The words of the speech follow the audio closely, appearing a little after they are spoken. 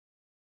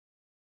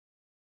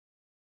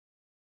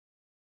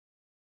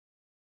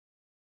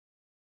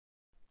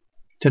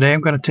Today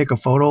I'm going to take a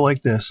photo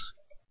like this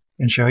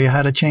and show you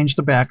how to change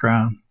the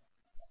background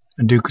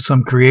and do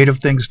some creative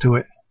things to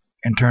it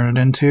and turn it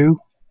into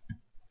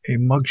a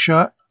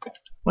mugshot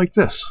like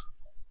this.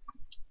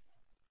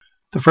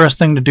 The first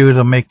thing to do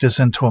to make this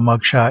into a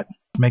mugshot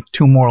is make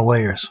two more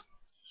layers.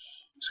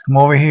 So come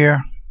over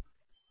here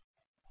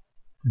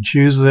and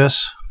choose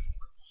this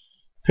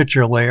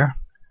picture layer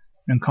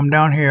and come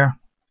down here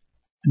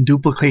and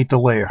duplicate the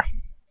layer.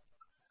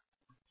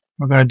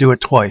 We're going to do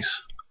it twice.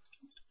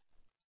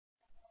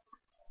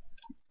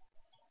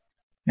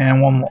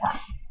 And one more.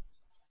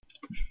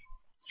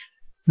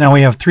 Now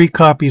we have three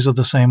copies of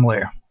the same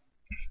layer.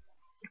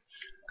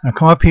 I'm going to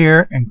come up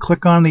here and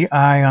click on the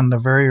eye on the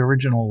very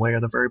original layer,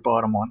 the very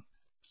bottom one,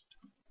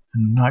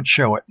 and not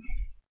show it.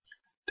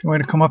 Then we're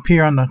going to come up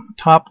here on the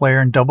top layer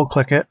and double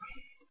click it.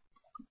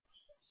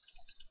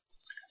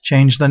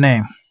 Change the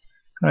name.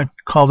 I'm going to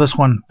call this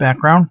one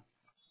background.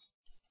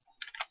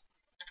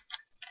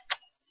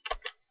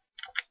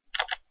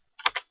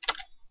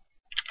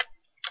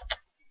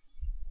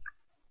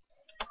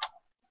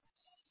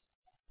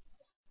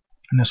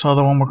 And this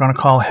other one we're going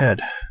to call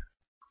head.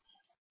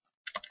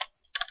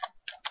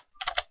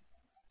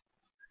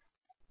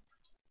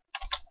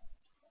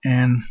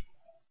 And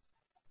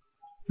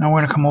now we're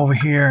going to come over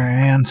here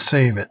and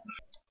save it.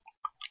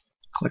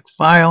 Click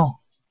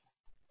File,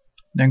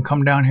 then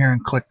come down here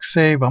and click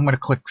Save. I'm going to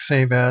click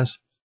Save As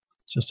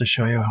just to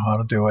show you how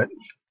to do it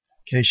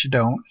in case you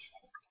don't.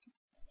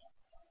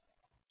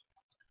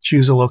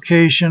 Choose a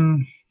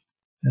location.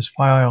 This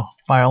file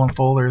and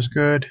folder is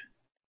good.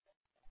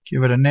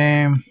 Give it a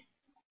name.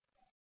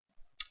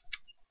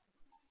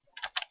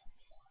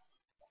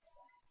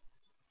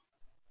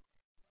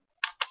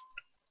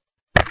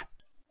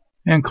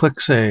 And click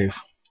Save.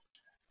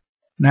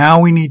 Now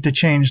we need to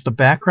change the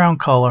background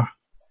color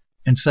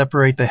and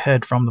separate the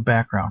head from the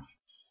background.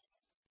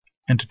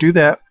 And to do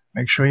that,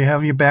 make sure you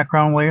have your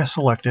background layer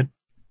selected.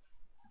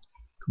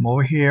 Come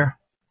over here,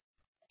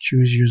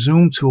 choose your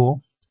zoom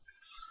tool,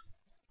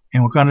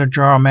 and we're going to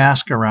draw a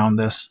mask around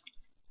this.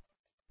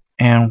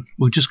 And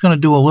we're just going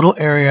to do a little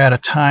area at a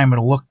time.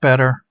 It'll look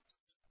better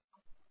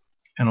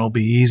and it'll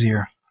be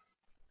easier.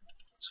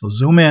 So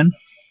zoom in,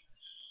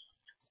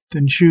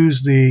 then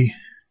choose the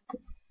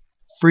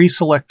free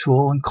select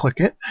tool and click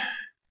it.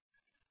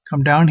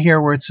 Come down here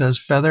where it says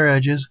feather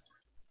edges.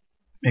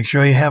 Make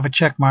sure you have a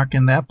check mark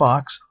in that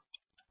box.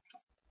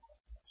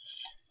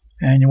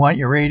 And you want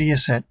your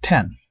radius at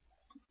 10.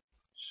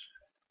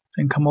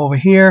 Then come over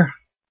here,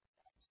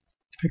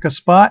 pick a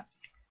spot,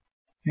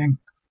 and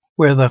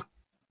where the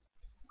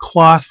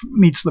cloth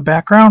meets the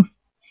background,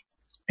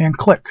 and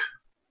click.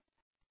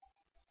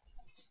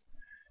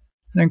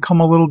 Then come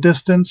a little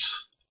distance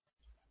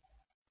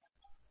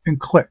and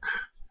click.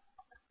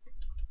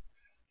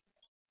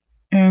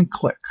 And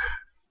click.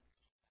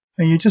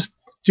 And you just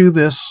do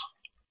this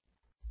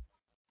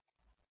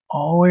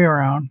all the way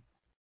around,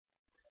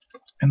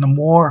 and the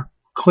more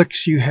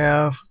clicks you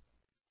have,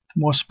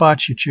 the more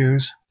spots you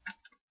choose,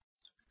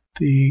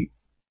 the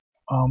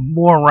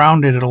more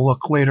rounded it'll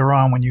look later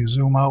on when you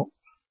zoom out.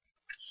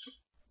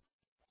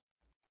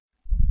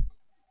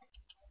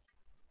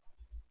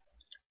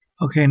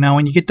 Okay, now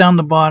when you get down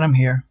the bottom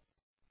here,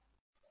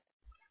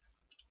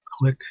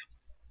 click.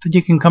 Then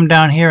you can come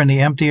down here in the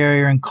empty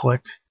area and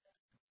click.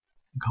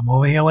 Come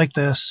over here like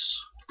this,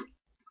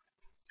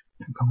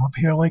 and come up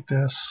here like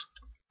this,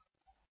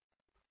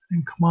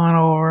 and come on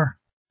over,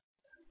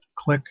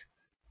 click,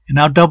 and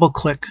now double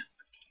click,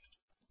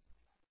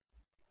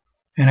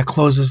 and it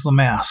closes the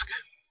mask.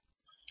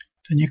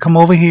 Then you come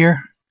over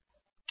here,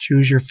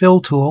 choose your fill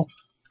tool,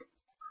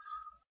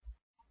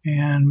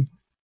 and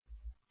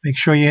make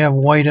sure you have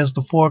white as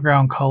the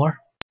foreground color.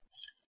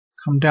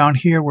 Come down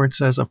here where it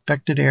says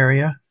affected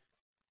area,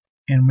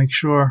 and make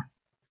sure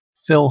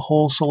Fill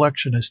Whole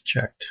Selection is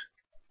checked.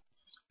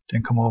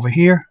 Then come over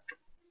here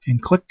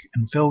and click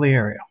and fill the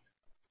area.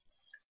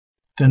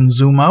 Then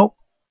zoom out.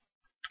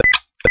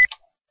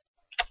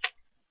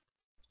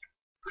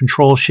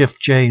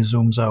 Control-Shift-J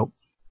zooms out.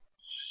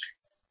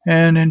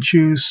 And then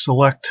choose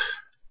Select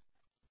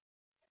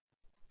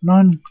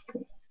None.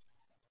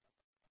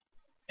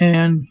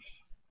 And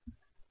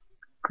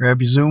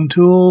grab your zoom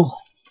tool.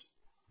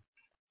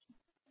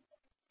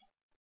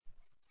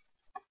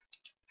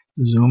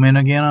 Zoom in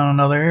again on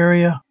another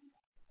area.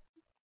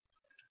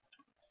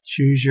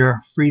 Choose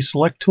your free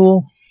select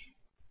tool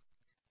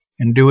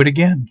and do it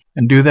again.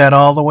 And do that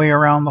all the way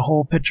around the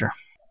whole picture.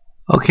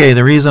 Okay,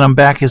 the reason I'm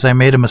back is I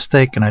made a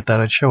mistake and I thought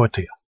I'd show it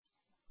to you.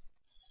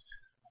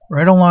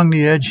 Right along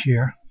the edge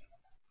here,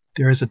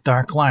 there is a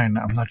dark line.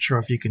 I'm not sure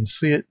if you can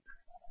see it,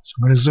 so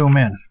I'm going to zoom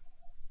in.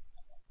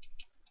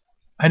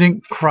 I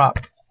didn't crop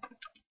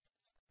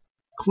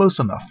close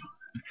enough.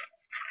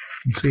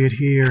 You can see it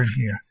here and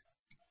here.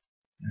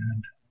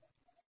 And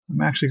I'm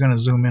actually going to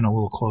zoom in a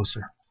little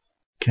closer.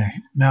 Okay,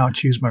 now I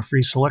choose my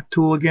free select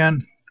tool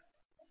again,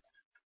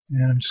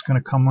 and I'm just going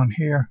to come on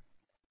here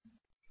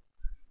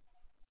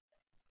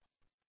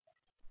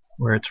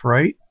where it's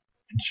right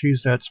and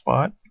choose that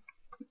spot.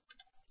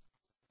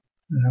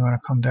 And I'm going to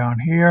come down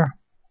here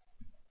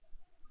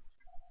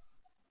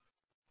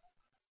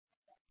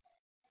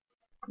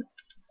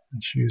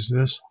and choose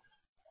this.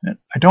 And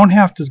I don't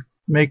have to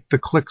make the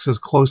clicks as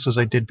close as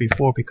I did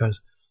before because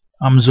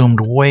I'm zoomed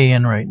way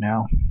in right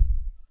now.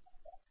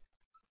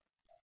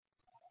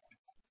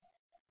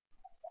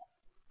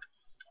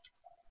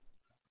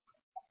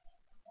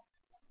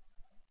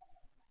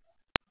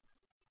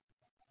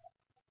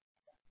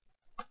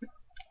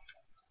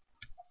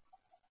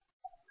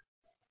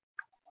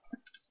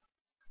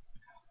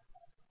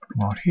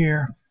 Come out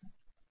here,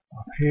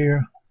 up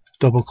here,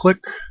 double click,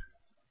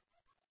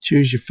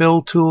 choose your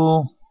fill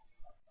tool,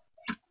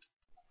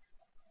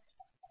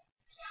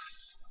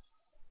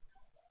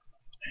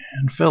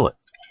 and fill it.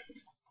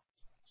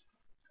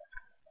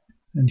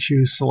 And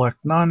choose select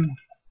none.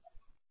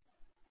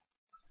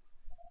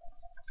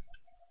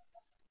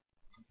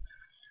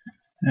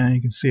 And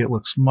you can see it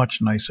looks much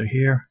nicer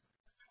here.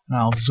 And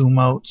I'll zoom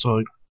out so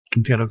you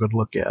can get a good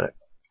look at it.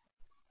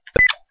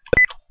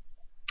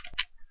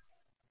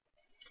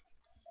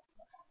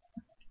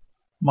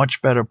 Much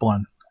better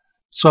blend.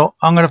 So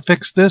I'm going to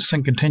fix this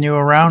and continue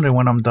around, and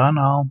when I'm done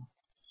I'll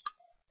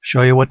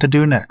show you what to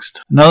do next.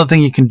 Another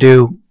thing you can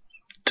do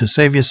to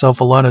save yourself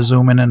a lot of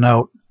zoom in and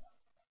out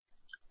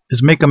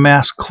is make a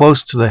mask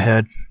close to the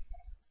head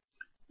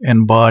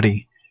and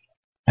body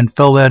and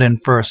fill that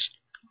in first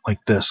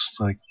like this.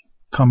 Like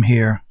come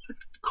here,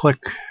 click,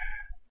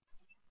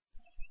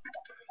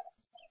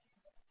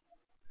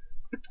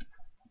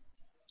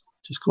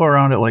 just go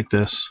around it like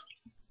this.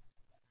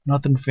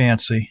 Nothing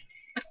fancy.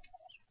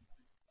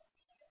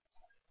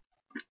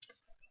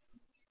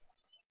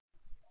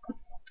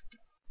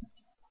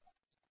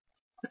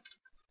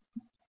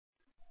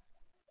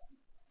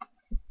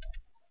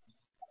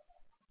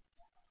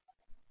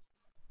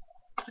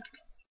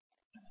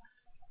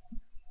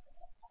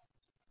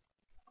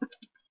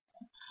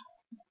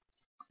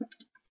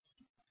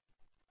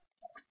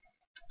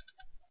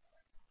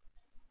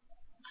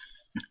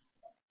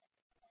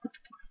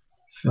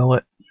 Fill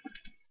it.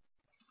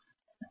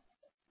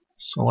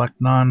 Select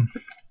none.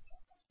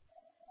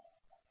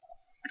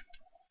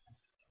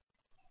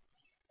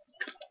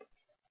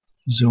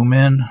 Zoom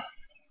in.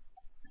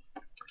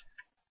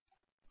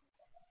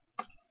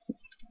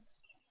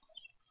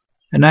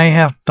 And now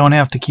you don't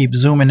have to keep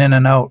zooming in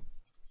and out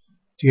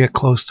to get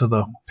close to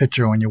the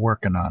picture when you're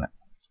working on it.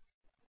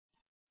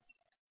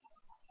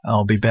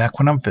 I'll be back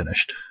when I'm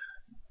finished.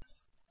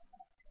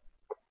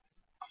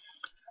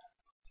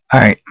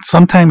 Alright,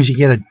 sometimes you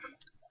get a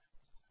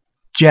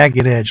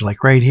jagged edge,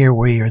 like right here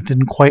where you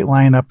didn't quite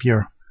line up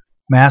your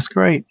mask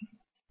right.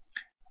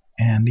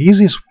 And the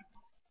easiest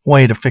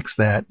way to fix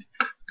that,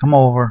 come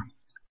over,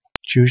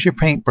 choose your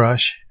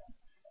paintbrush,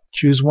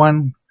 choose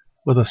one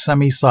with a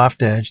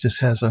semi-soft edge. This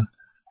has a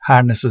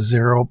hardness of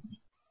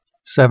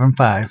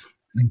 0.75.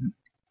 And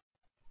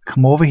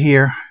come over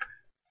here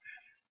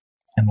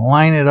and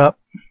line it up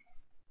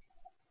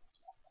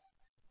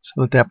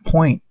so that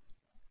point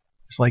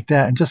is like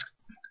that, and just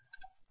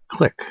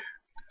click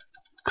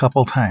a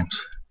couple times.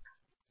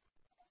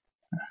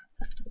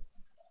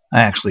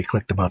 I actually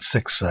clicked about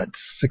 6 or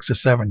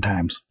 7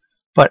 times,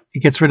 but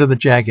it gets rid of the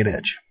jagged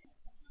edge.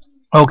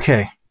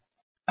 Okay,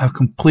 I've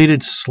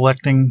completed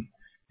selecting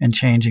and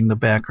changing the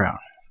background.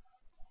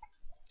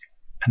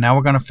 And now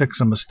we're going to fix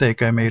a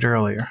mistake I made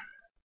earlier.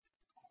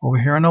 Over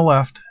here on the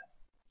left,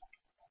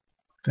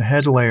 the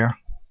head layer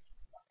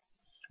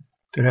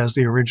that has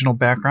the original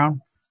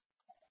background,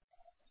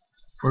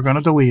 we're going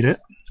to delete it.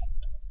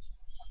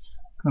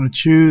 I'm going to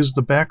choose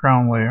the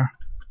background layer.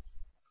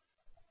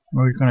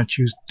 We're going to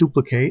choose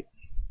duplicate.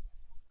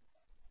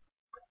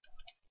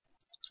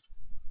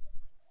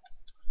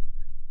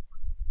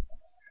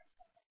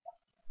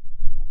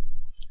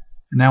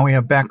 And now we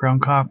have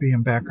background copy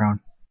and background.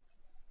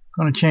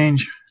 I'm going to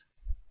change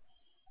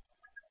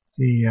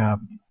the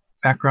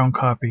background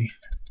copy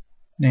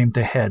name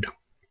to head.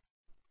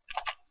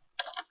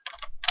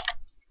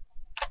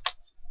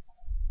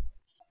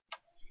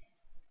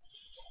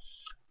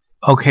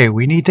 Okay,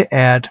 we need to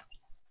add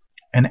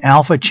an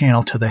alpha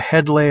channel to the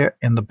head layer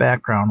and the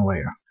background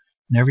layer.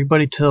 And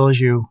everybody tells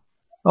you,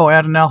 oh,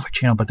 add an alpha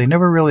channel, but they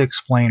never really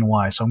explain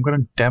why. So I'm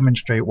going to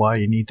demonstrate why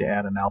you need to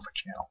add an alpha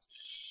channel.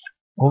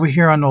 Over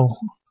here on the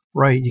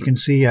right, you can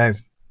see I've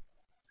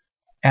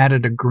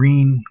added a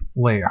green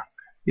layer.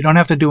 You don't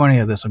have to do any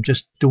of this. I'm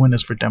just doing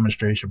this for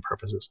demonstration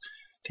purposes.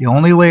 The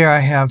only layer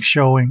I have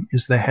showing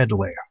is the head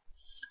layer.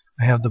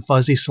 I have the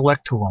fuzzy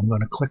select tool. I'm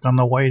going to click on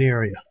the white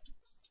area,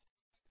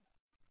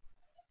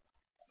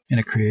 and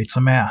it creates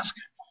a mask.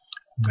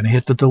 I'm going to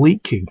hit the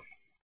delete key,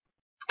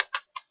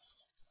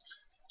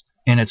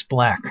 and it's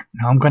black.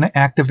 Now I'm going to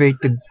activate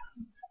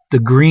the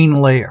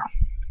green layer,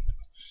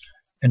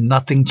 and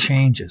nothing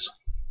changes.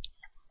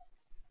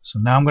 So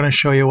now I'm going to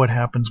show you what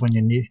happens when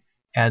you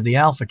add the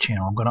alpha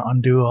channel. I'm going to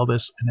undo all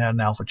this and add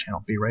an alpha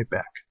channel. Be right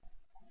back.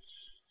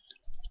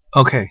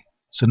 Okay,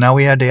 so now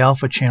we add the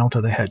alpha channel to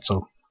the head.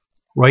 So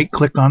right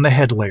click on the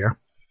head layer,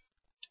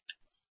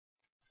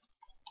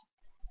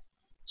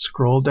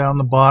 scroll down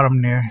the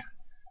bottom there,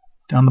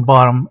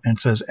 and it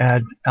says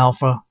add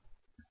alpha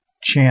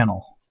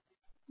channel.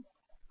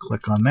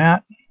 Click on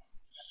that.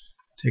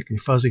 Take your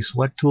fuzzy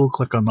select tool,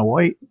 click on the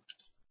white,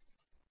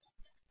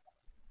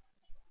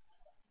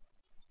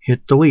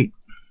 hit delete.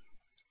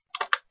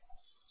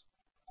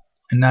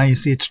 And now you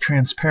see it's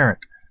transparent.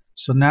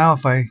 So now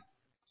if I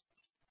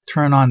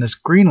turn on this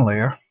green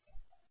layer,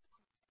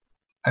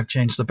 I've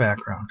changed the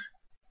background.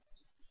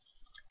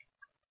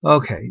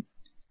 Okay,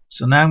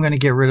 so now I'm going to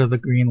get rid of the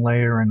green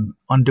layer and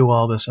undo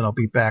all this, and I'll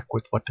be back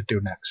with what to do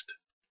next.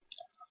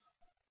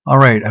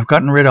 Alright, I've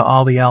gotten rid of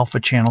all the alpha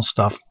channel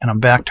stuff, and I'm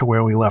back to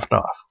where we left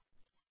off.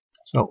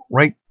 So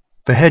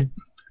the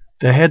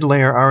head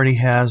layer already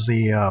has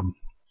the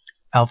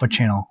alpha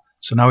channel.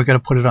 So now we've got to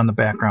put it on the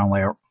background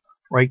layer.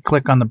 Right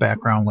click on the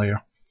background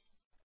layer.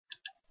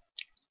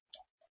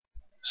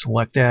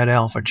 Select Add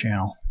Alpha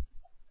Channel.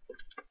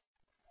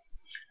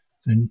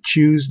 Then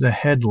choose the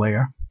head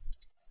layer.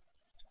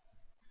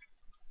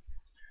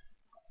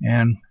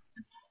 And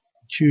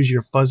choose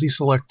your fuzzy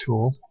select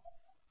tool.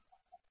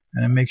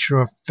 And then make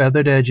sure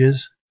Feathered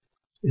Edges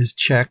is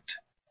checked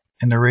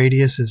and the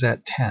radius is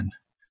at 10.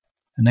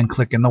 And then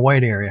click in the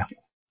white area.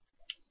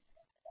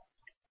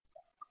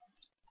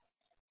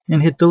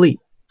 And hit delete.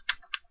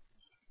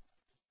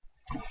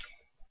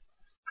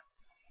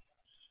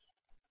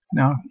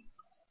 Now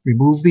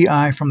remove the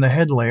eye from the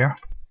head layer,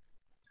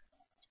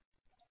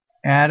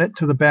 add it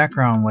to the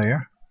background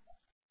layer,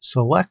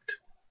 select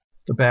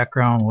the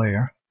background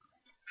layer,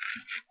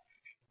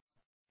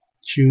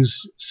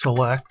 choose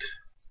select,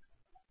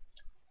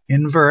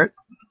 invert,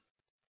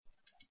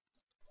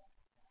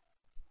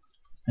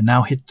 and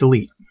now hit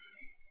delete.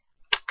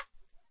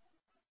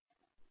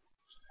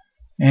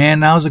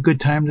 And now's a good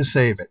time to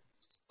save it.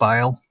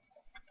 File,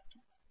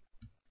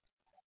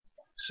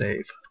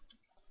 save.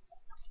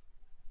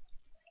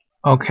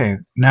 Okay,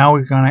 now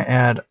we're going to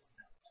add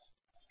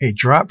a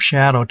drop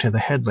shadow to the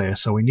head layer.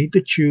 So we need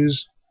to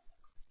choose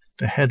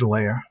the head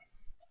layer,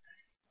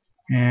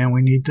 and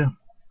we need to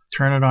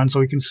turn it on so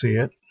we can see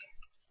it.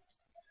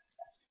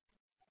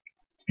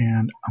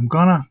 And I'm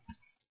going to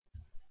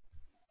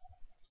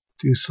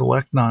do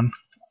select none.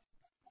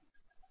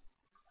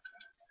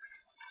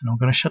 And I'm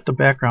going to shut the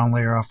background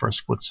layer off for a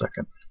split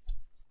second.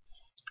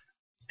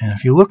 And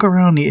if you look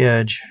around the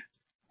edge,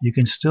 you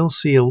can still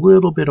see a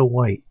little bit of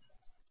white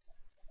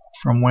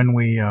from when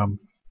we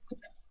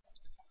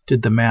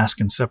did the mask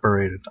and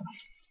separated them.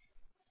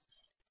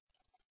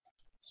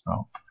 So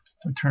I'm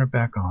going to turn it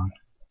back on.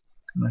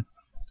 I'm going to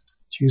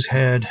choose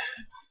head.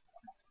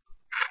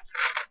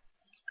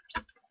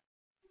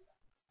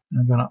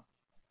 I'm going to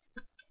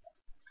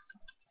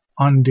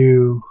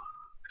undo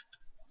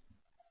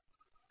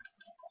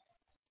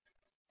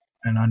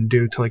and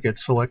undo till I get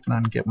select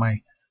none, get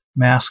my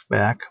mask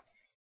back.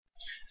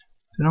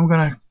 Then I'm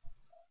going to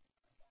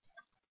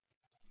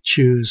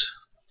choose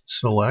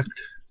select.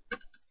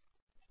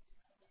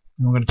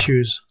 And I'm going to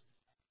choose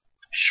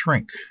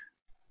shrink.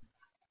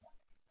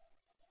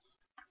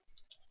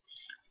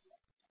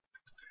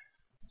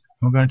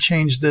 I'm going to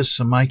change this,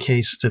 in my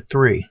case, to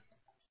 3.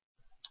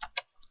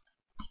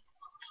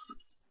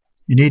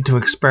 You need to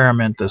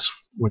experiment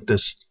with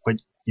this, but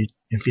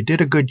if you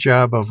did a good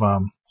job of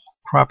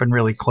cropping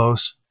really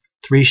close,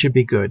 3 should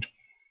be good.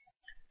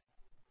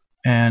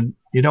 And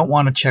you don't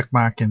want to check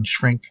mark and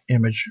shrink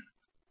image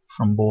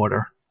from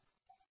border.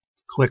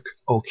 Click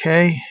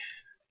OK.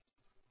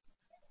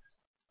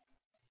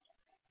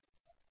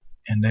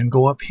 And then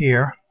go up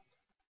here,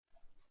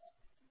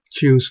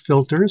 choose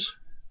filters,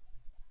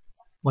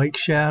 light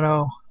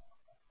shadow,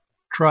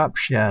 drop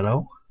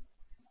shadow,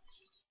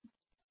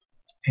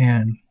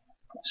 and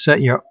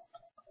set your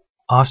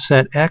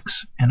offset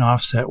X and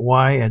offset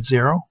Y at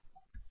 0.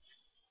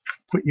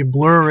 Put your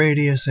blur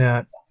radius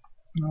at,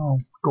 go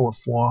with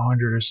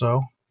 400 or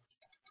so.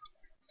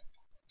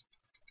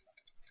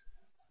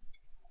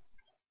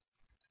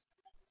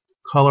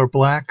 Color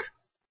black.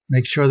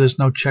 Make sure there's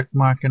no check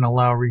mark and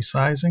allow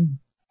resizing.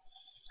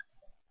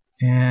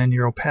 And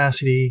your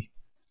opacity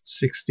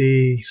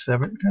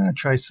 67,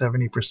 try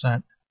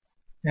 70%.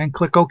 And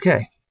click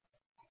OK.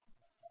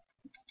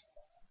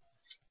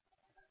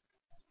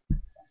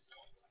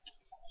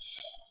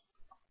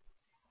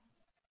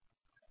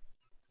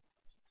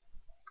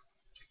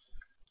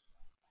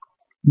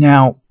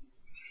 Now,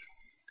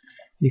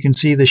 you can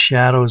see the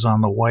shadows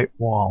on the white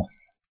wall.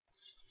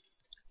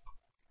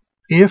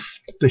 If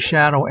the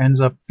shadow ends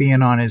up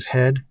being on his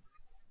head,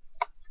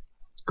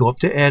 go up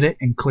to Edit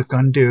and click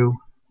Undo,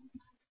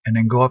 and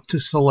then go up to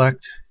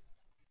Select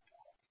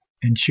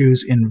and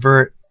choose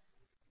Invert,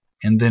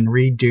 and then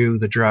redo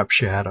the drop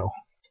shadow.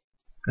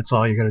 That's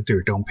all you got to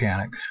do, don't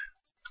panic.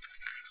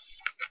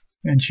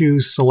 And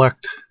choose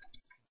Select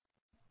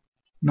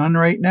None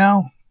right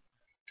now.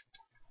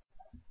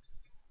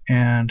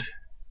 And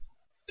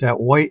that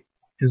white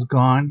is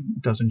gone.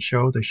 It doesn't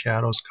show, the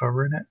shadows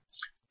covering it.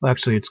 Well,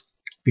 actually, it's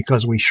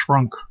because we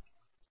shrunk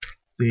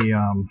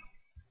the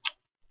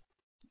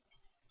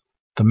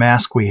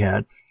mask we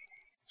had.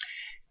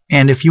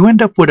 And if you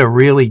end up with a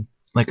really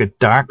like a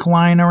dark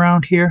line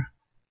around here,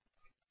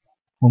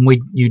 when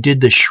you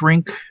did the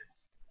shrink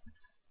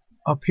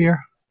up here,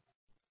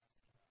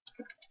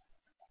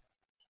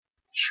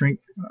 shrink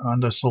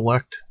under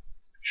select,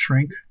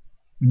 shrink.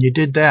 When you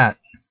did that,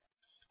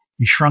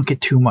 you shrunk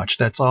it too much.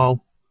 That's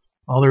all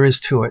there is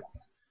to it.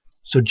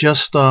 So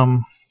just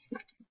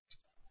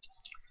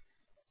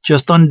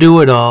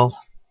undo it all,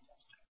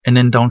 and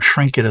then don't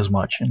shrink it as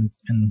much, and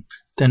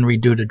then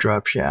redo the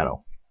drop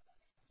shadow.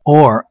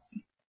 Or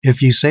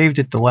if you saved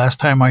it the last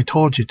time I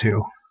told you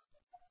to,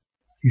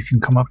 you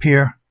can come up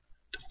here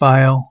to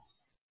File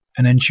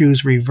and then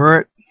choose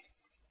Revert,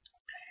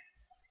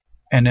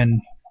 and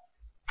then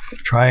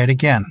try it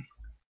again.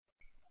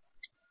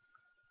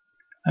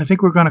 I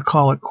think we're going to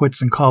call it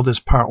quits and call this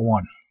part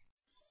 1.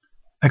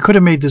 I could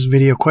have made this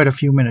video quite a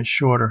few minutes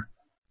shorter,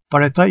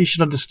 but I thought you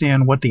should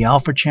understand what the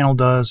alpha channel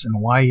does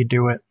and why you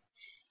do it,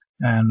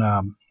 and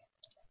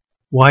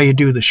why you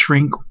do the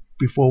shrink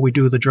before we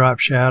do the drop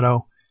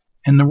shadow,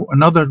 and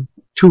another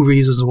 2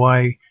 reasons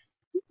why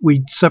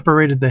we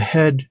separated the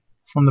head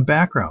from the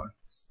background.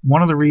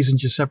 One of the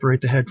reasons you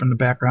separate the head from the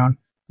background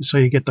is so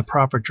you get the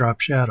proper drop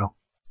shadow,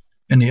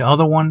 and the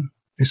other one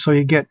is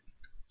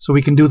so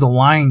we can do the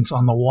lines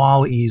on the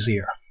wall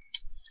easier.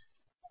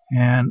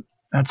 And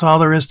that's all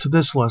there is to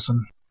this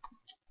lesson.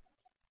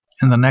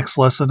 In the next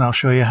lesson, I'll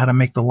show you how to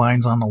make the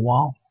lines on the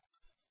wall,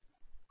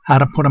 how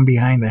to put them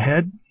behind the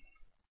head,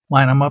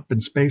 line them up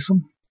and space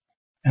them,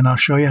 and I'll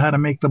show you how to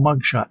make the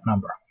mugshot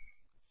number.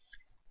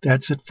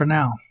 That's it for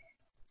now.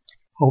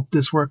 Hope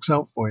this works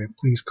out for you.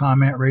 Please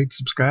comment, rate,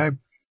 subscribe,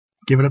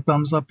 give it a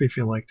thumbs up if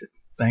you liked it.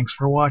 Thanks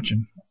for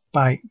watching.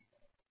 Bye.